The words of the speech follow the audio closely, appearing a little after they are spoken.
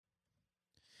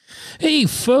Hey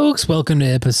folks, welcome to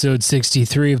episode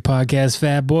 63 of Podcast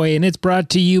Fat Boy, and it's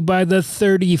brought to you by the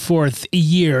 34th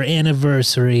year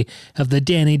anniversary of the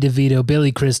Danny DeVito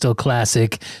Billy Crystal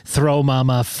classic, Throw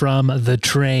Mama from the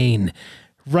Train.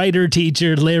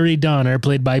 Writer-teacher Larry Donner,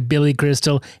 played by Billy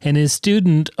Crystal, and his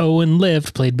student Owen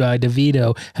Lift, played by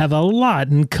DeVito, have a lot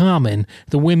in common.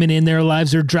 The women in their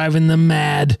lives are driving them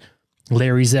mad.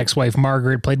 Larry's ex-wife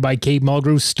Margaret, played by Kate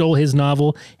Mulgrew, stole his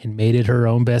novel and made it her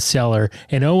own bestseller.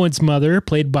 And Owen's mother,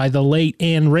 played by the late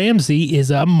Anne Ramsey, is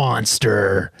a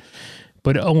monster.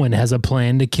 But Owen has a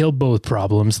plan to kill both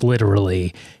problems,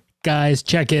 literally. Guys,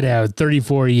 check it out.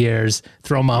 34 years.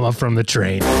 Throw Mama from the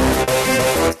Train.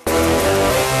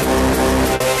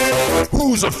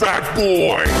 Who's a fat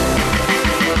boy?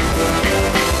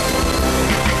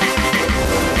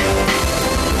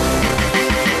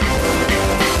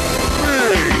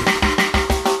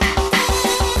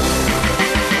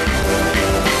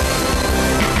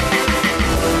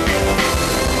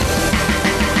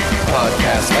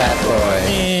 Fat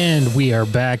Boy. And we are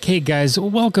back. Hey guys,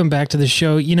 welcome back to the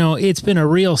show. You know, it's been a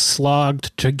real slog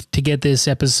to get this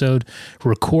episode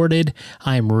recorded.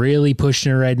 I'm really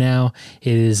pushing it right now.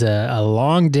 It is a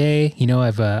long day. You know,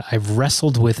 I've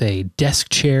wrestled with a desk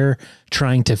chair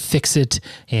trying to fix it,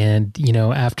 and you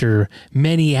know, after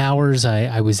many hours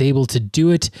I was able to do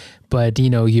it. But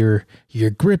you know, you're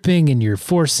gripping and you're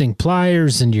forcing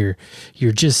pliers, and you're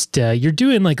just you're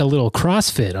doing like a little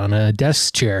CrossFit on a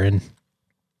desk chair, and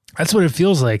that's what it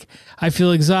feels like. I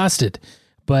feel exhausted,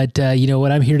 but you know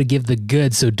what? I'm here to give the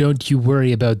goods, so don't you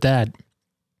worry about that.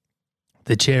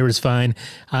 The chair is fine.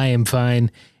 I am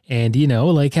fine. And, you know,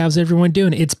 like, how's everyone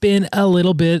doing? It's been a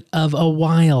little bit of a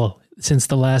while since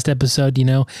the last episode, you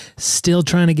know. Still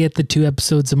trying to get the 2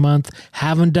 episodes a month.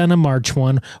 Haven't done a March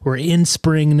one. We're in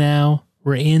spring now.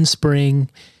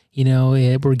 You know,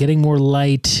 we're getting more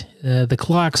light. The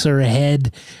clocks are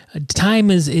ahead.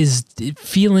 Time is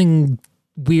feeling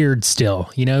weird still.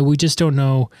 You know, we just don't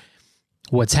know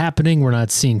what's happening. We're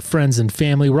not seeing friends and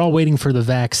family. We're all waiting for the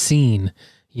vaccine,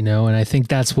 you know, and I think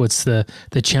that's what's the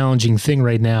challenging thing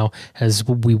right now, as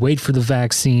we wait for the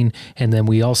vaccine, and then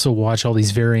we also watch all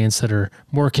these variants that are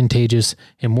more contagious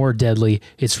and more deadly.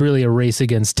 It's really a race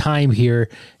against time here,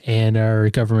 and our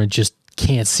government just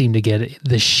can't seem to get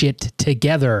the shit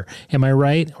together. Am I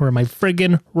right? Or am I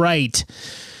friggin' right?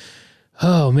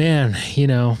 Oh man, you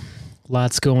know,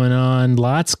 lots going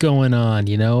on,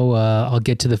 you know. I'll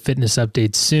get to the fitness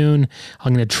update soon.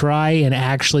 I'm going to try and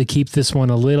actually keep this one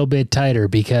a little bit tighter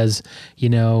because, you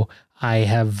know, I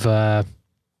have,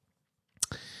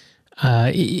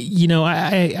 you know,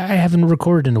 I haven't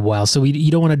recorded in a while, so you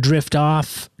don't want to drift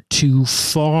off too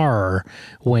far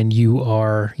when you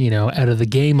are, you know, out of the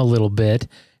game a little bit.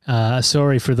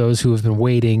 Sorry for those who have been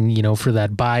waiting, you know, for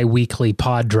that bi-weekly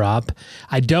pod drop.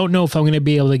 I don't know if I'm going to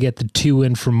be able to get the 2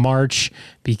 in for March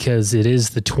because it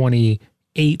is the 28th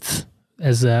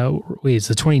it's the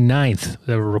 29th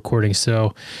that we're recording.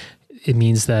 So it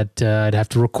means that I'd have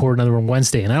to record another one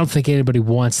Wednesday, and I don't think anybody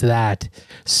wants that.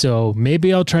 So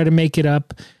maybe I'll try to make it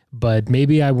up, but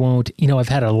maybe I won't. You know, I've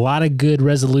had a lot of good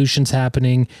resolutions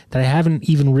happening that I haven't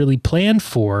even really planned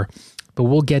for, but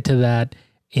we'll get to that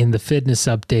in the fitness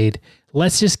update.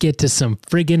 Let's just get to some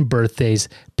friggin' birthdays.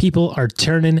 People are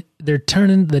turning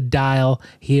the dial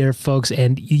here, folks.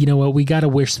 And you know what? We got to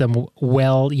wish them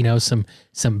well, you know, some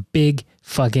big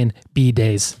fucking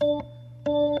B-days.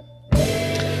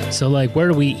 So like, where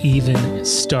do we even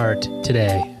start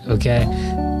today? Okay.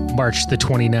 March the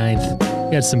 29th.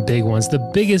 We got some big ones. The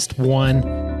biggest one,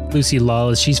 Lucy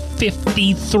Lawless. She's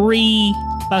 53.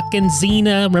 Fucking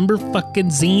Xena. Remember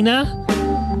fucking Xena?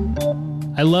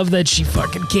 I love that she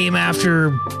fucking came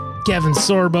after Kevin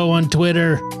Sorbo on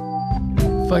Twitter.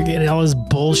 Fucking all this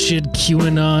bullshit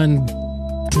QAnon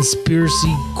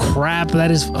conspiracy crap.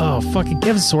 That is, oh, fucking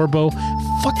Kevin Sorbo.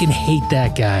 Fucking hate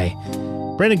that guy.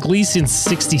 Brendan Gleeson,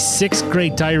 66,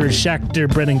 great Irish actor.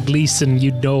 Brendan Gleeson,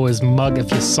 you'd know his mug if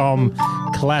you saw him.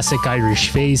 Classic Irish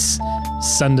face.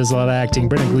 Son does a lot of acting.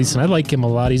 Brendan Gleeson, I like him a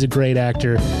lot. He's a great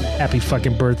actor. Happy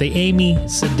fucking birthday. Amy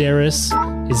Sedaris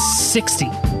is 60.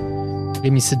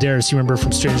 Amy Sedaris, you remember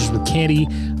from Strangers with Candy.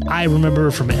 I remember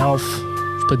her from Elf.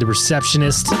 She played the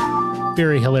receptionist.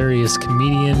 Very hilarious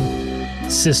comedian.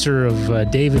 Sister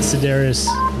of David Sedaris.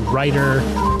 Writer.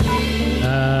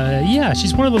 Yeah,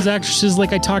 she's one of those actresses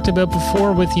like I talked about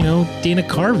before with, you know, Dana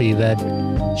Carvey, that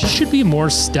she should be more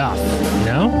stuff, you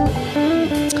know?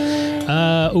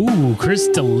 Chris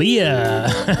D'Elia.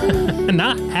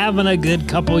 Not having a good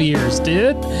couple years,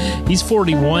 dude. He's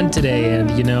 41 today,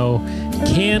 and, you know,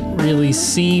 can't really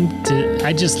seem to...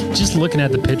 I just looking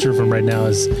at the picture of him right now,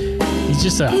 he's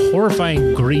just a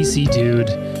horrifying, greasy dude.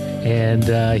 and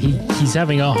he's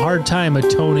having a hard time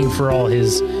atoning for all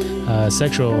his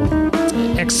sexual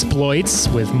exploits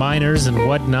with minors and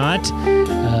whatnot.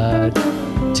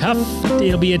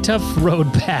 It'll be a tough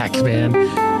road back, man.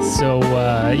 So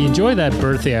enjoy that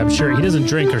birthday. I'm sure he doesn't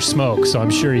drink or smoke, so I'm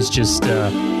sure he's just I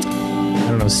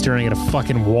don't know, staring at a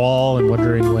fucking wall and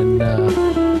wondering when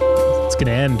it's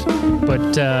gonna end.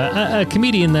 But a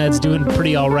comedian that's doing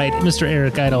pretty all right, Mr.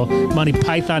 Eric Idle, Monty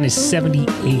Python, is 78.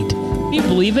 Can you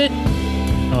believe it?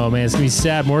 Oh man, it's gonna be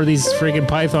sad. More of these friggin'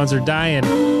 pythons are dying.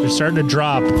 They're starting to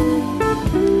drop.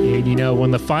 And you know,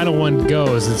 when the final one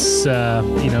goes, it's not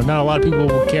a lot of people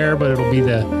will care, but it'll be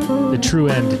the true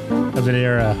end of an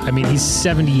era. I mean, he's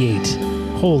 78.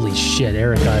 Holy shit,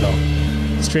 Eric Idle.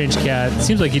 Strange cat.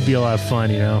 Seems like he'd be a lot of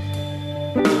fun, you know.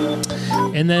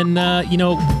 And then,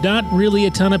 not really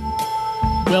a ton of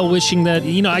well-wishing that,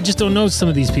 I just don't know some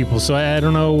of these people, so I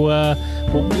don't know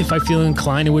if I feel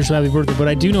inclined to wish him happy birthday, but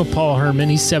I do know Paul Herman.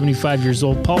 He's 75 years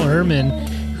old. Paul Herman,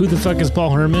 who the fuck is Paul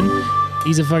Herman?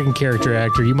 He's a fucking character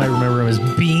actor. You might remember him as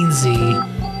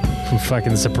Beansy from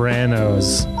fucking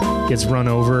Sopranos. Gets run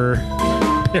over,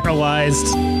 paralyzed.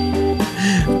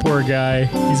 Poor guy.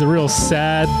 He's a real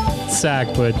sad sack,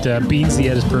 but Beansy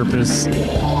had his purpose.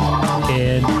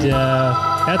 And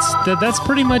that's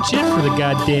pretty much it for the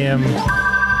goddamn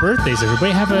birthdays.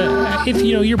 Everybody if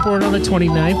you're born on the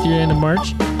 29th, you're end of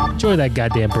March, enjoy that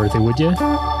goddamn birthday, would you?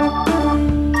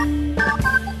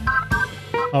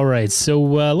 All right, so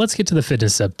let's get to the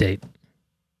fitness update.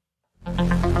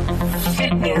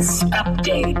 Fitness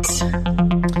update.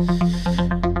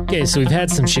 Okay, so we've had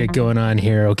some shit going on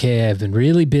here, okay? I've been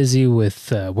really busy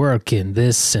with work and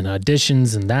this and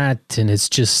auditions and that, and it's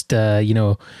just,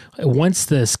 once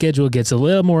the schedule gets a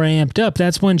little more amped up,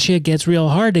 that's when shit gets real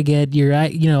hard to get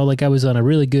like I was on a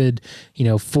really good,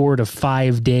 4 to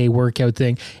 5 day workout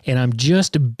thing, and I'm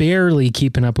just barely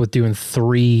keeping up with doing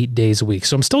 3 days a week.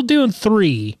 So I'm still doing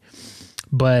 3,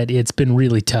 but it's been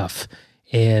really tough.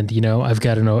 And, I've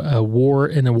got an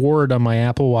award on my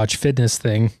Apple Watch fitness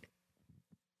thing.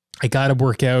 I got to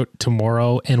work out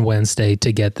tomorrow and Wednesday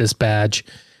to get this badge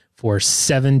for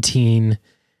 17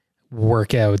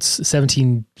 workouts,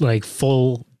 17 like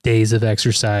full days of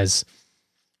exercise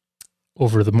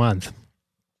over the month.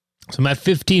 So I'm at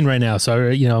 15 right now. So,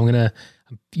 I'm going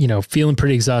to, feeling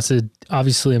pretty exhausted.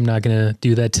 Obviously, I'm not going to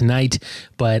do that tonight,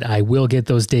 but I will get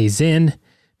those days in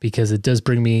because it does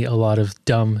bring me a lot of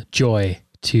dumb joy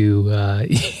to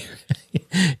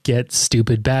get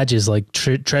stupid badges like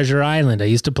Treasure Island. I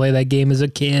used to play that game as a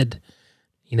kid.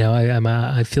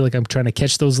 I feel like I'm trying to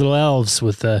catch those little elves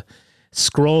with a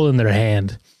scroll in their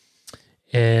hand.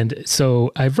 And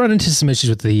so I've run into some issues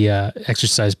with the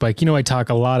exercise bike. I talk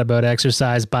a lot about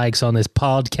exercise bikes on this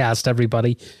podcast,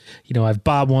 everybody. I've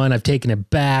bought one. I've taken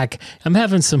it back. I'm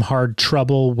having some hard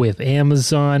trouble with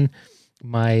Amazon.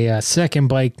 My second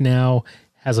bike now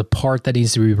has a part that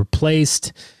needs to be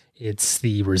replaced. It's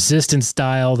the resistance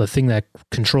dial, the thing that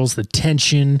controls the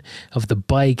tension of the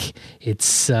bike.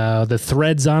 It's the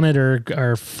threads on it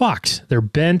are fucked. They're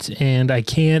bent, and I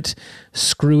can't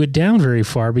screw it down very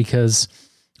far because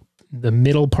the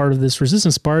middle part of this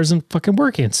resistance bar isn't fucking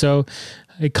working. So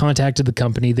I contacted the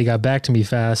company. They got back to me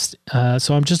fast.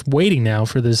 So I'm just waiting now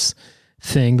for this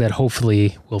thing that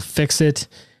hopefully will fix it.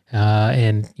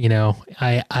 I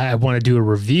want to do a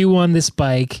review on this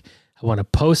bike. I want to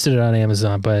post it on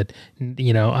Amazon, but,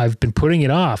 I've been putting it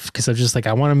off because I'm just like,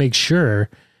 I want to make sure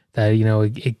that,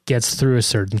 it gets through a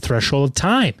certain threshold of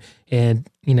time. And,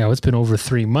 it's been over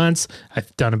 3 months.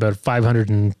 I've done about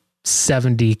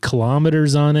 570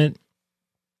 kilometers on it.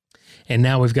 And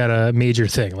now we've got a major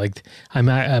thing. Like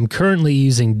I'm currently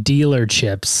using dealer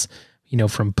chips,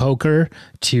 from poker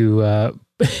to,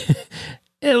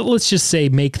 let's just say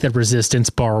make the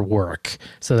resistance bar work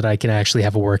so that I can actually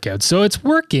have a workout. So it's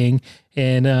working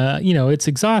and, it's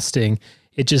exhausting.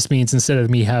 It just means instead of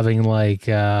me having like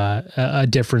a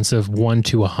difference of 1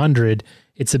 to 100,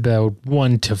 it's about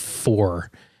 1 to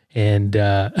 4. And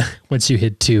once you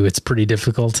hit 2, it's pretty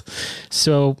difficult.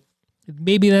 So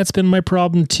maybe that's been my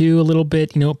problem too, a little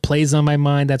bit, it plays on my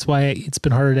mind. That's why it's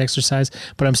been harder to exercise,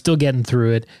 but I'm still getting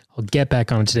through it. I'll get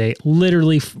back on today.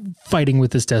 Literally fighting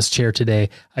with this desk chair today.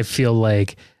 I feel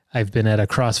like I've been at a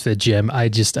CrossFit gym. I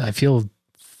feel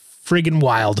friggin'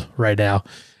 wild right now,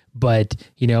 but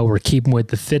we're keeping with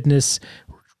the fitness.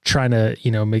 We're trying to,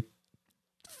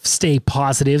 stay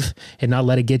positive and not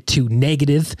let it get too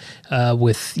negative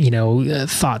with,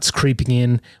 thoughts creeping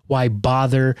in. Why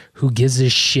bother? Who gives a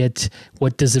shit?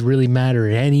 What does it really matter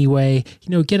anyway?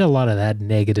 Get a lot of that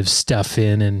negative stuff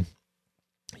in, and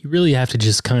you really have to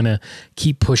just kind of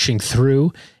keep pushing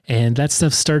through and that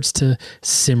stuff starts to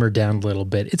simmer down a little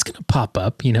bit, it's going to pop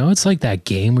up. It's like that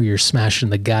game where you're smashing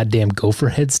the goddamn gopher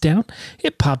heads down.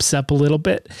 It pops up a little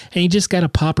bit, and you just got to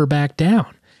pop her back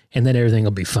down, and then everything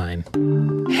will be fine.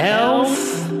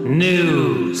 Health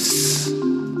news.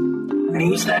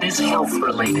 News that is health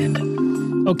related.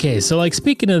 Okay, so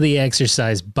speaking of the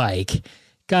exercise bike,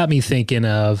 got me thinking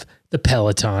of the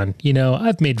Peloton.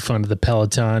 I've made fun of the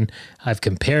Peloton. I've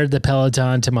compared the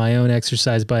Peloton to my own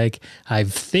exercise bike. I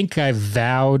think I've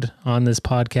vowed on this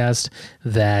podcast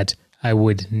that I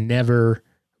would never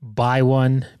buy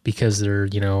one because they're,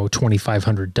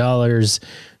 $2,500.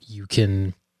 You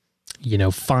can,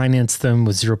 finance them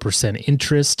with 0%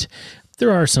 interest.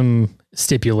 There are some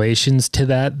stipulations to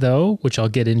that, though, which I'll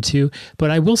get into.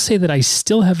 But I will say that I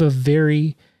still have a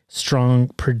very strong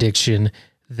prediction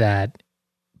that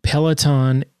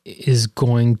Peloton is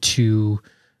going to,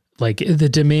 the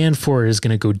demand for it is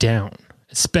going to go down,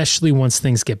 especially once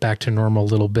things get back to normal a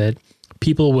little bit.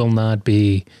 People will not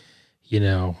be,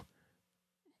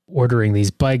 ordering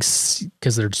these bikes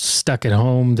because they're stuck at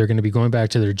home. They're going to be going back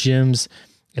to their gyms.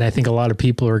 And I think a lot of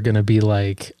people are going to be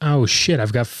like, oh shit,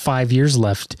 I've got 5 years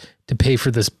left to pay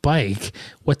for this bike.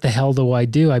 What the hell do?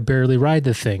 I barely ride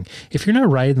the thing. If you're not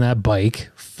riding that bike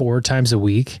 4 times a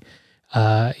week,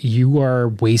 you are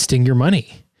wasting your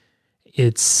money.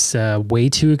 It's way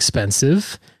too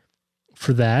expensive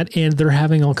for that. And they're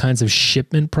having all kinds of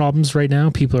shipment problems right now.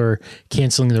 People are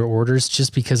canceling their orders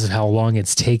just because of how long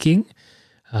it's taking.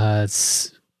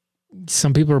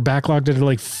 Some people are backlogged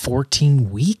at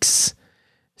 14 weeks.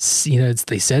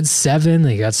 They said 7,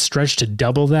 they got stretched to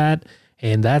double that.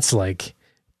 And that's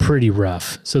pretty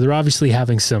rough. So they're obviously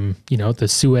having some, the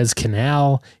Suez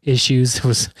Canal issues.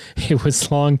 It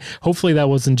was long. Hopefully that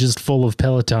wasn't just full of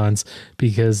Pelotons,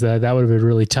 because that would have been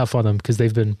really tough on them, because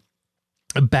they've been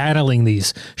battling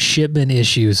these shipment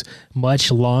issues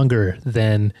much longer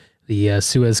than the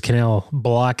Suez Canal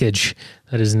blockage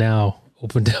that is now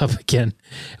opened up again.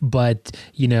 But,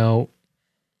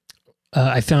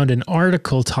 I found an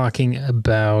article talking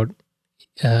about,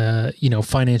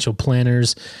 financial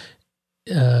planners,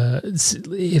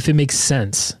 if it makes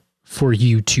sense for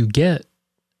you to get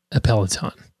a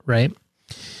Peloton, right?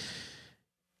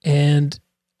 And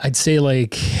I'd say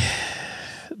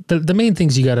the main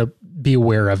things you got to be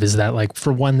aware of is that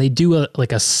for one, they do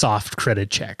a soft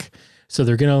credit check. So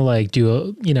they're going to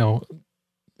do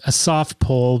a soft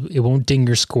pull. It won't ding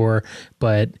your score,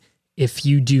 but if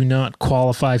you do not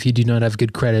qualify, if you do not have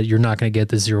good credit, you're not going to get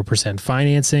the 0%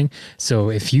 financing. So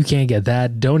if you can't get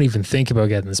that, don't even think about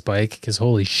getting this bike, because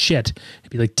holy shit,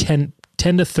 it'd be 10 to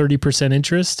 30%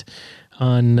 interest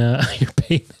on your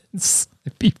payments.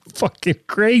 It'd be fucking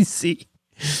crazy.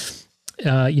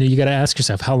 You got to ask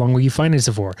yourself, how long will you finance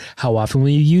it for? How often will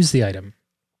you use the item?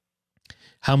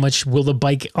 How much will the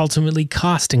bike ultimately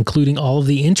cost, including all of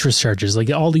the interest charges?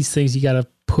 All these things you got to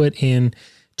put in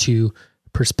to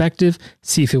perspective,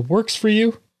 see if it works for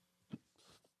you,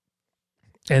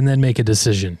 and then make a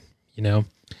decision,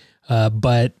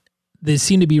 but they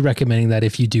seem to be recommending that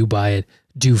if you do buy it,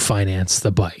 do finance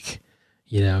the bike,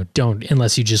 don't,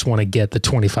 unless you just want to get the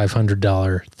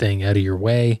 $2,500 thing out of your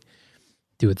way,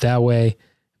 do it that way.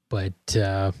 But,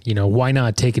 why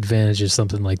not take advantage of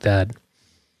something like that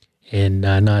and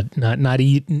not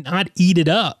eat it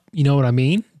up. You know what I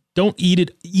mean? Don't eat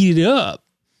it up.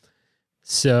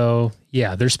 So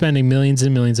yeah, they're spending millions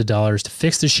and millions of dollars to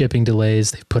fix the shipping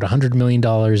delays. They've put $100 million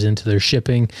into their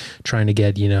shipping, trying to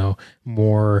get,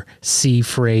 more sea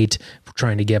freight,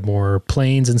 trying to get more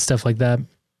planes and stuff like that.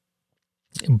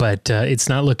 But it's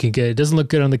not looking good. It doesn't look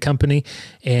good on the company.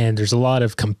 And there's a lot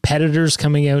of competitors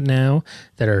coming out now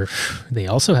that they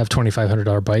also have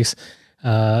 $2,500 bikes.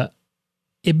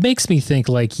 It makes me think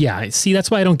see,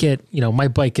 that's why I don't get, my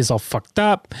bike is all fucked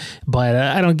up, but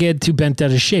I don't get too bent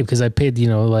out of shape, because I paid, it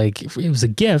was a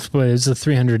gift, but it was a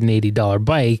 $380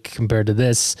 bike compared to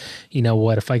this.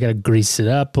 If I got to grease it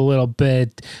up a little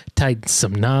bit, tighten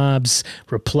some knobs,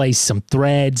 replace some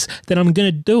threads, then I'm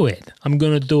going to do it. And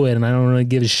I don't really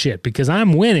give a shit, because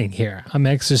I'm winning here. I'm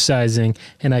exercising,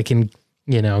 and I can,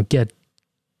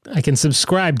 I can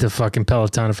subscribe to fucking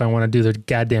Peloton if I want to do their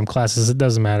goddamn classes. It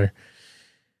doesn't matter.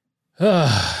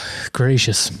 Oh,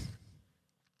 gracious.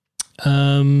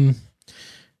 Okay,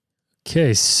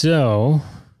 so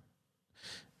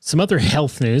some other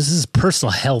health news. This is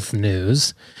personal health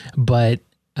news, but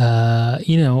I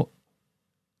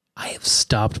have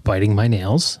stopped biting my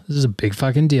nails. This is a big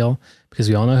fucking deal, because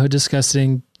we all know how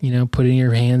disgusting, putting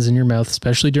your hands in your mouth,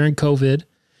 especially during COVID.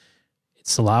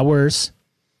 It's a lot worse.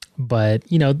 But,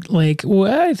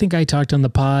 I think I talked on the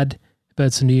pod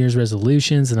about some New Year's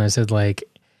resolutions, and I said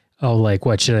oh, like,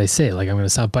 what should I say? Like, I'm going to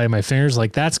stop biting my fingers.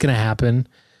 Like, that's going to happen.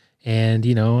 And,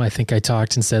 you know, I think I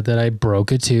talked and said that I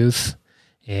broke a tooth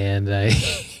and I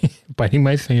biting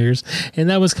my fingers. And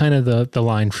that was kind of the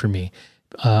line for me.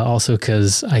 Also,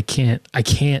 cause I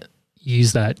can't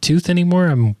use that tooth anymore.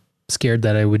 I'm scared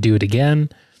that I would do it again.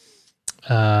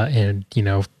 And, you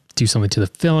know, do something to the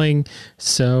filling.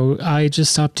 So I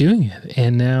just stopped doing it.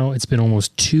 And now it's been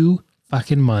almost 2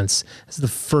 fucking months. This is the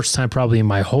first time probably in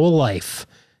my whole life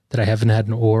that I haven't had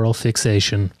an oral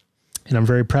fixation. And I'm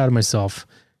very proud of myself.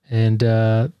 And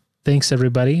thanks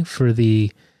everybody for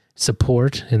the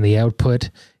support and the output.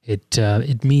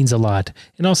 It means a lot.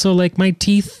 And also, like, my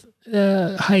teeth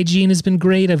hygiene has been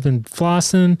great. I've been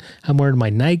flossing. I'm wearing my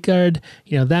night guard.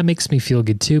 You know, that makes me feel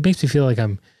good too. It makes me feel like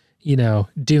I'm, you know,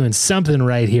 doing something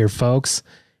right here, folks.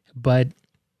 But,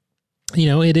 you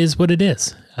know, it is what it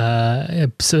is.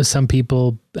 So some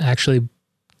people actually,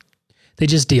 they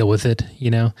just deal with it,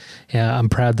 you know. I'm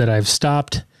proud that I've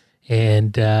stopped.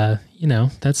 And, you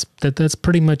know, that's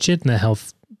pretty much it in the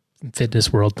health and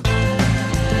fitness world.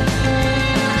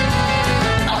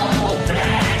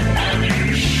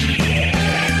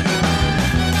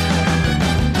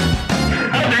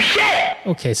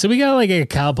 Okay, so we got like a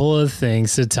couple of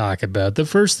things to talk about. The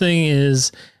first thing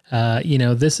is, you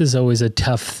know, this is always a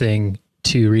tough thing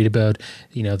to read about.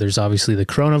 You know, there's obviously the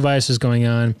coronavirus is going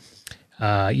on.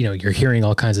 You know, you're hearing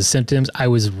all kinds of symptoms. I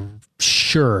was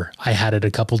sure I had it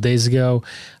a couple days ago.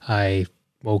 I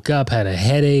woke up, had a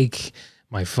headache.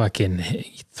 My fucking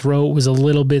throat was a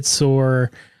little bit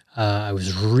sore. I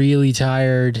was really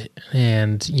tired.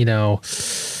 And, you know,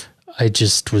 I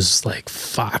just was like,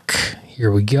 fuck,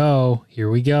 here we go.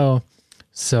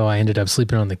 So I ended up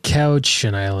sleeping on the couch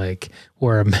and I like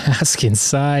wore a mask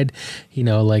inside, you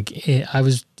know, like I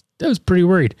was pretty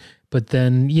worried. But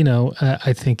then, you know,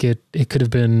 I think it could have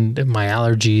been my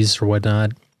allergies or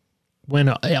whatnot. When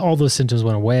all those symptoms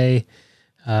went away,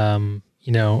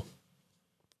 you know,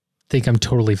 think I'm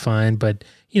totally fine. But,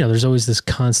 you know, there's always this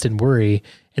constant worry.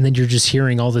 And then you're just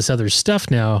hearing all this other stuff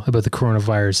now about the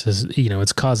coronavirus. As, you know,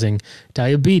 it's causing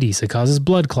diabetes. It causes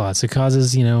blood clots. It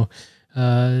causes, you know,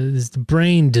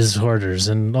 brain disorders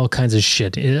and all kinds of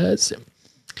shit. And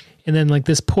then like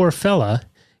this poor fella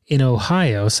in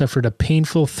Ohio suffered a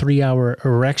painful 3-hour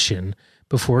erection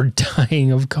before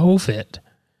dying of COVID.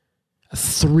 A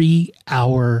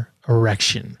 3-hour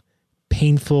erection.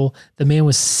 Painful. The man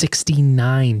was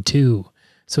 69 too.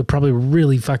 So it probably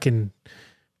really fucking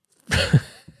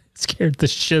scared the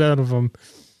shit out of him.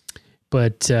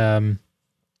 But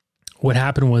what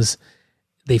happened was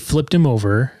they flipped him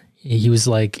over. He was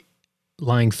like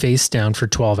lying face down for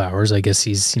 12 hours. I guess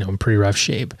he's, you know, in pretty rough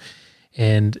shape.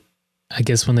 And I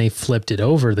guess when they flipped it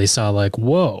over, they saw like,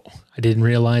 whoa, I didn't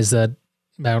realize that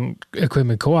Mountain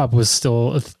Equipment Co-op was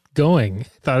still going. I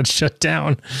thought it shut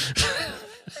down.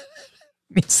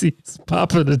 He's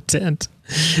popping a tent.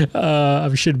 I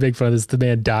should make fun of this. The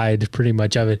man died pretty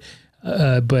much of it.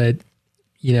 But,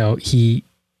 you know,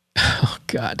 oh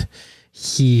God,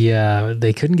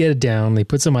 they couldn't get it down. They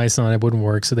put some ice on it. It wouldn't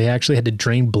work. So they actually had to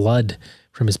drain blood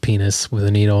from his penis with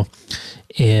a needle.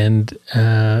 And,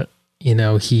 you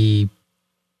know, they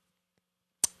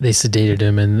sedated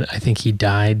him and I think he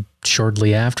died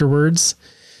shortly afterwards.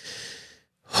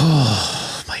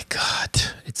 Oh my God.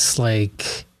 It's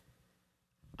like,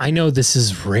 I know this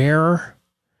is rare,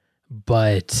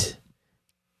 but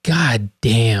God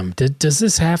damn, does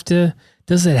it have to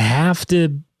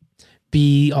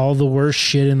be all the worst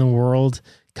shit in the world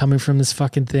coming from this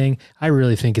fucking thing? I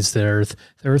really think it's the Earth.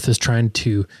 The Earth is trying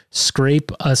to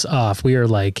scrape us off. We are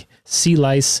like sea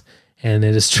lice, and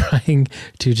it is trying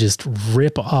to just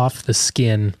rip off the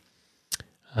skin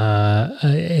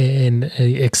and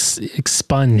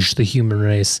expunge the human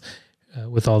race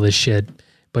with all this shit.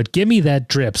 But give me that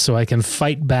drip so I can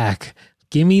fight back.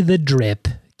 Give me the drip.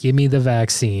 Give me the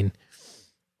vaccine.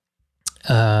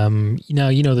 Now,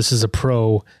 you know, this is a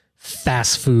pro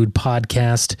fast food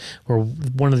podcast. We're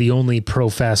one of the only pro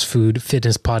fast food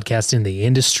fitness podcasts in the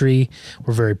industry.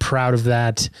 We're very proud of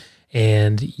that.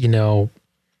 And, you know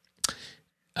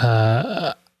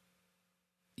that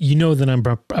I'm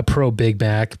a pro Big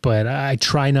Mac, but I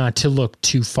try not to look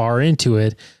too far into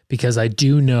it because I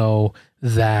do know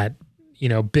that, you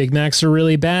know, Big Macs are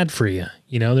really bad for you.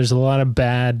 You know, there's a lot of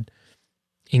bad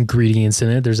ingredients in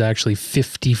it. There's actually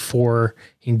 54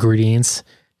 ingredients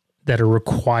that are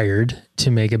required to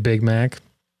make a Big Mac.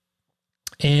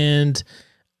 And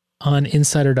on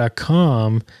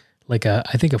insider.com, like I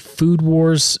think a Food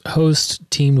Wars host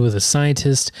teamed with a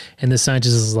scientist, and the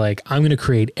scientist is like, I'm going to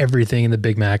create everything in the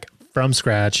Big Mac from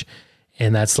scratch.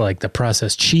 and that's like the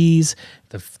processed cheese,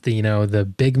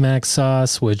 the Big Mac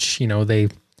sauce, which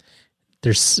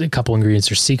there's a couple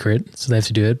ingredients are secret, so they have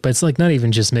to do it. But it's like not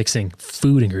even just mixing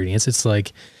food ingredients. It's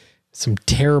like some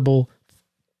terrible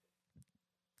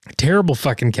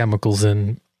fucking chemicals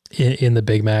in the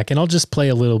Big Mac. And I'll just play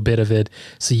a little bit of it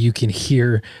so you can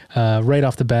hear right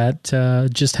off the bat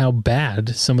just how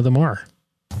bad some of them are.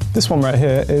 This one right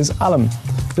here is alum.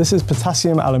 This is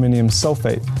potassium aluminium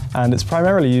sulfate, and it's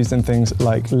primarily used in things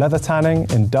like leather tanning,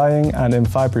 in dyeing, and in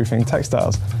fireproofing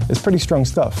textiles. It's pretty strong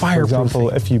stuff. For example,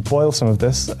 if you boil some of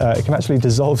this, it can actually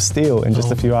dissolve steel in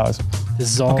just a few hours.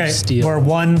 Dissolve steel. We're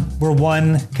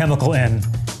one chemical in,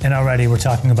 and already we're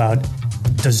talking about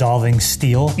dissolving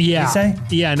steel. Yeah. You say?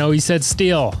 Yeah. No, he said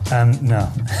steel. No.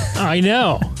 I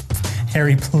know.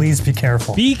 Harry, please be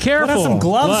careful. Be careful. Put on some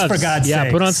gloves. For God's sake.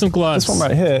 Yeah, put on some gloves. This one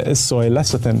right here is soy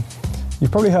lecithin.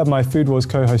 You've probably heard my Food Wars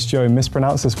co-host Joe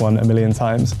mispronounce this one a million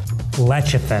times.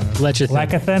 Lecithin.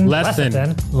 Lecithin.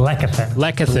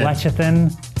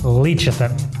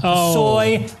 Oh.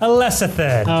 Soy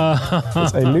lecithin.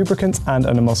 It's a lubricant and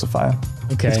an emulsifier.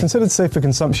 Okay. It's considered safe for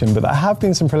consumption, but there have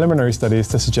been some preliminary studies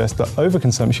to suggest that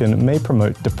overconsumption may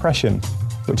promote depression,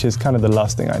 which is kind of the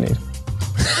last thing I need.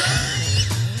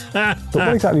 But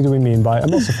what exactly do we mean by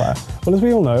emulsifier? Well, as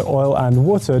we all know, oil and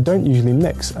water don't usually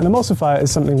mix. An emulsifier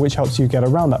is something which helps you get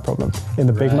around that problem. In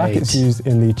the Big Mac, it's used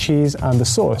in the cheese and the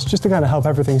sauce, just to kind of help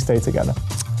everything stay together.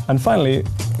 And finally,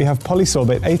 we have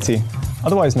polysorbate 80,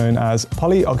 otherwise known as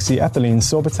polyoxyethylene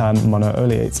sorbitan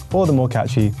monooleate, or the more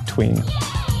catchy tween.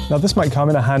 Now, this might come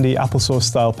in a handy applesauce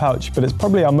style pouch, but it's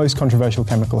probably our most controversial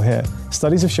chemical here.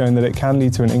 Studies have shown that it can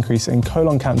lead to an increase in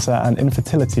colon cancer and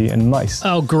infertility in mice.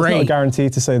 Oh, great. It's not a guarantee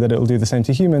to say that it will do the same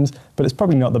to humans, but it's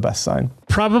probably not the best sign.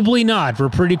 Probably not. We're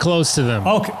pretty close to them.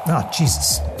 Okay. Oh,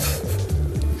 Jesus.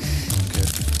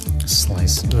 Good.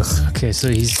 Slice. Ugh. Okay, so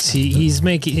he's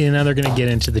making, and now they're going to get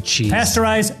into the cheese.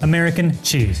 Pasteurized American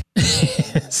cheese.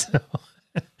 So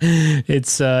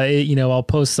it's I'll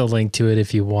post a link to it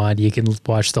if you want. You can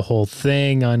watch the whole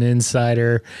thing on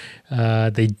Insider.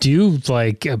 They do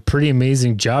like a pretty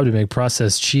amazing job to make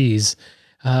processed cheese.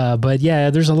 But yeah,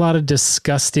 there's a lot of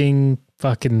disgusting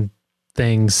fucking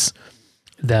things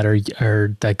that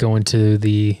that go into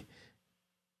the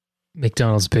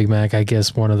McDonald's Big Mac. I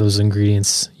guess one of those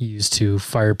ingredients used to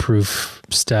fireproof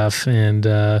stuff and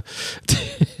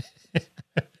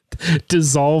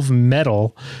dissolve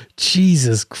metal.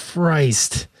 Jesus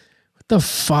Christ. What the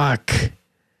fuck?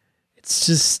 It's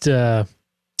just I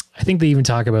think they even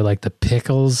talk about like the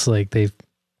pickles, like they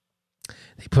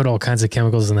put all kinds of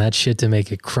chemicals in that shit to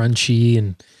make it crunchy,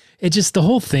 and it just, the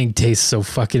whole thing tastes so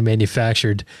fucking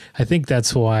manufactured. I think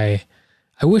that's why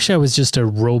I wish I was just a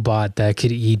robot that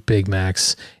could eat Big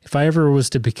Macs. If I ever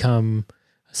was to become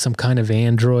some kind of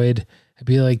android, I'd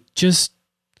be like, just,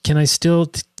 can I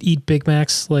still eat Big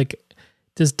Macs? Like,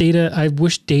 does Data, I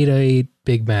wish Data ate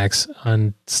Big Macs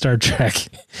on Star Trek.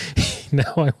 No,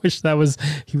 I wish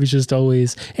he was just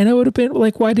always, and I would have been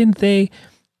like, why didn't they,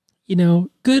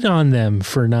 good on them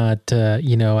for not,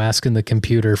 asking the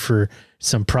computer for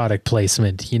some product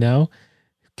placement,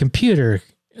 computer,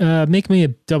 make me a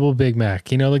double Big Mac,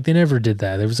 like they never did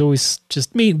that. There was always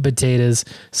just meat and potatoes,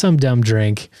 some dumb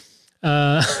drink,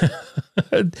 a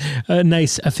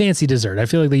fancy dessert. I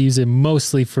feel like they use it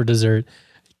mostly for dessert.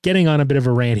 Getting on a bit of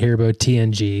a rant here about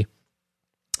TNG,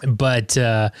 but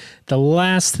the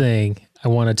last thing I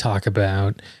want to talk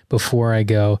about before I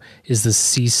go is the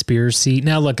Seaspiracy.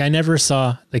 Now, look, I never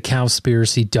saw the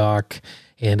Cowspiracy doc,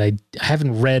 and I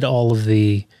haven't read all of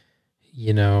the,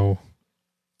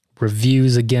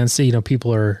 reviews against it.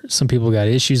 Some people got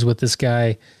issues with this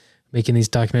guy making these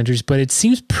documentaries, but it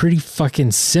seems pretty fucking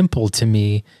simple to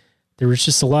me. There was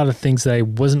just a lot of things that I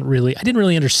didn't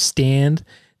really understand.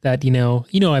 That,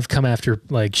 I've come after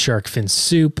like shark fin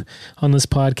soup on this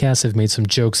podcast. I've made some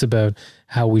jokes about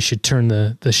how we should turn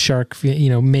the shark,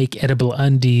 make edible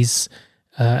undies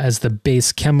as the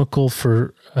base chemical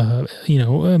for,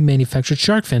 manufactured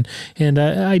shark fin. And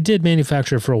I did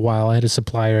manufacture it for a while. I had a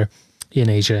supplier in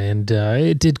Asia, and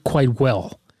it did quite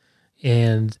well.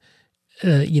 And,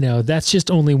 that's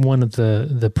just only one of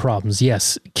the problems.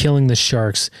 Yes, killing the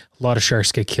sharks. A lot of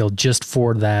sharks get killed just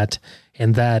for that.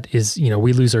 And that is,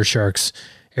 we lose our sharks,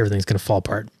 everything's going to fall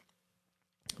apart.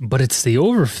 But it's the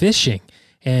overfishing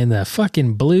and the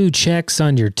fucking blue checks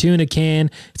on your tuna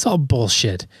can. It's all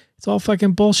bullshit. It's all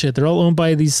fucking bullshit. They're all owned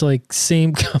by these like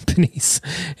same companies.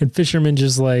 And fishermen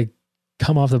just like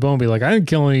come off the boat and be like, I didn't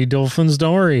kill any dolphins,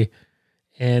 don't worry.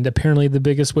 And apparently the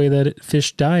biggest way that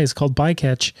fish die is called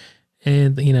bycatch.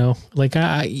 And,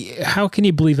 how can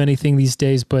you believe anything these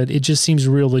days? But it just seems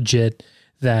real legit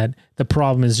that the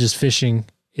problem is just fishing.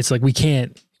 It's like we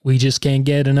just can't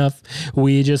get enough.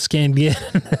 We just can't get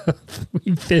enough.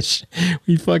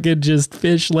 We fucking just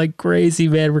fish like crazy,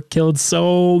 man. We're killing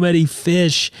so many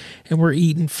fish, and we're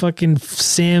eating fucking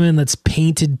salmon that's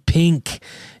painted pink,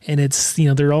 and it's, you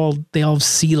know, they all have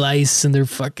sea lice, and they're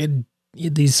fucking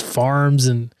these farms,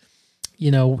 and,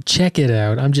 you know, check it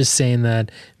out. I'm just saying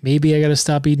that maybe I got to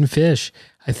stop eating fish.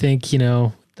 I think, you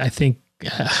know, I think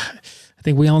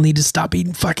we all need to stop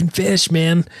eating fucking fish,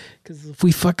 man. Because if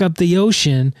we fuck up the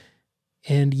ocean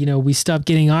and, you know, we stop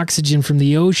getting oxygen from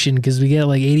the ocean because we get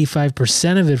like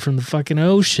 85% of it from the fucking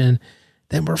ocean,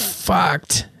 then we're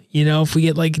fucked. You know, if we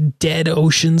get like dead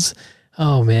oceans,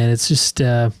 oh man, it's just,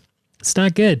 it's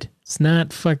not good. It's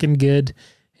not fucking good.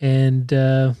 And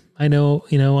I know,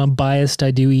 you know, I'm biased.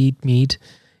 I do eat meat,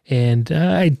 and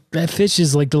fish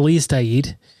is like the least I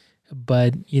eat.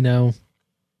 But, you know,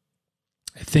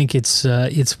 I think it's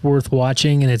worth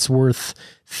watching, and it's worth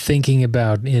thinking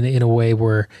about in a way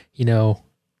where, you know,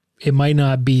 it might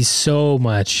not be so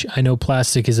much. I know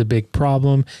plastic is a big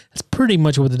problem. That's pretty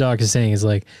much what the doc is saying, is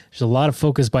like there's a lot of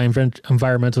focus by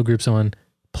environmental groups on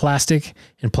plastic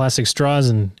and plastic straws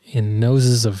and in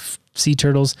noses of sea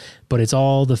turtles, but it's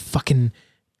all the fucking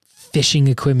fishing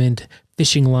equipment,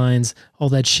 fishing lines, all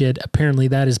that shit. Apparently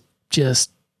that is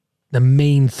just the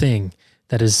main thing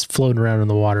that is floating around in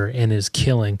the water and is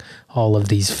killing all of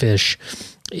these fish.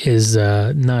 Is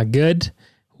not good.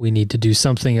 We need to do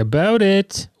something about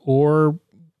it, or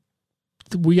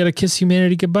we got to kiss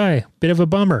humanity goodbye. Bit of a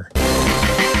bummer.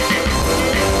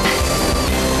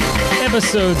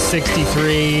 Episode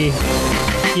 63.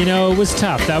 You know, it was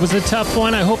tough. That was a tough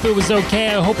one. I hope it was okay.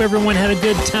 I hope everyone had a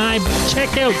good time.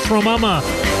 Check out Fromama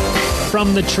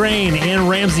from the Train. Anne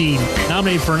Ramsey,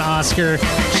 nominated for an Oscar.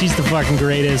 She's the fucking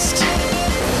greatest.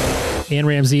 Anne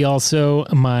Ramsey, also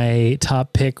my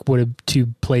top pick would have to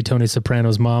play Tony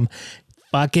Soprano's mom.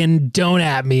 Fucking don't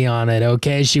at me on it,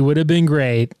 okay? She would have been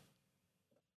great.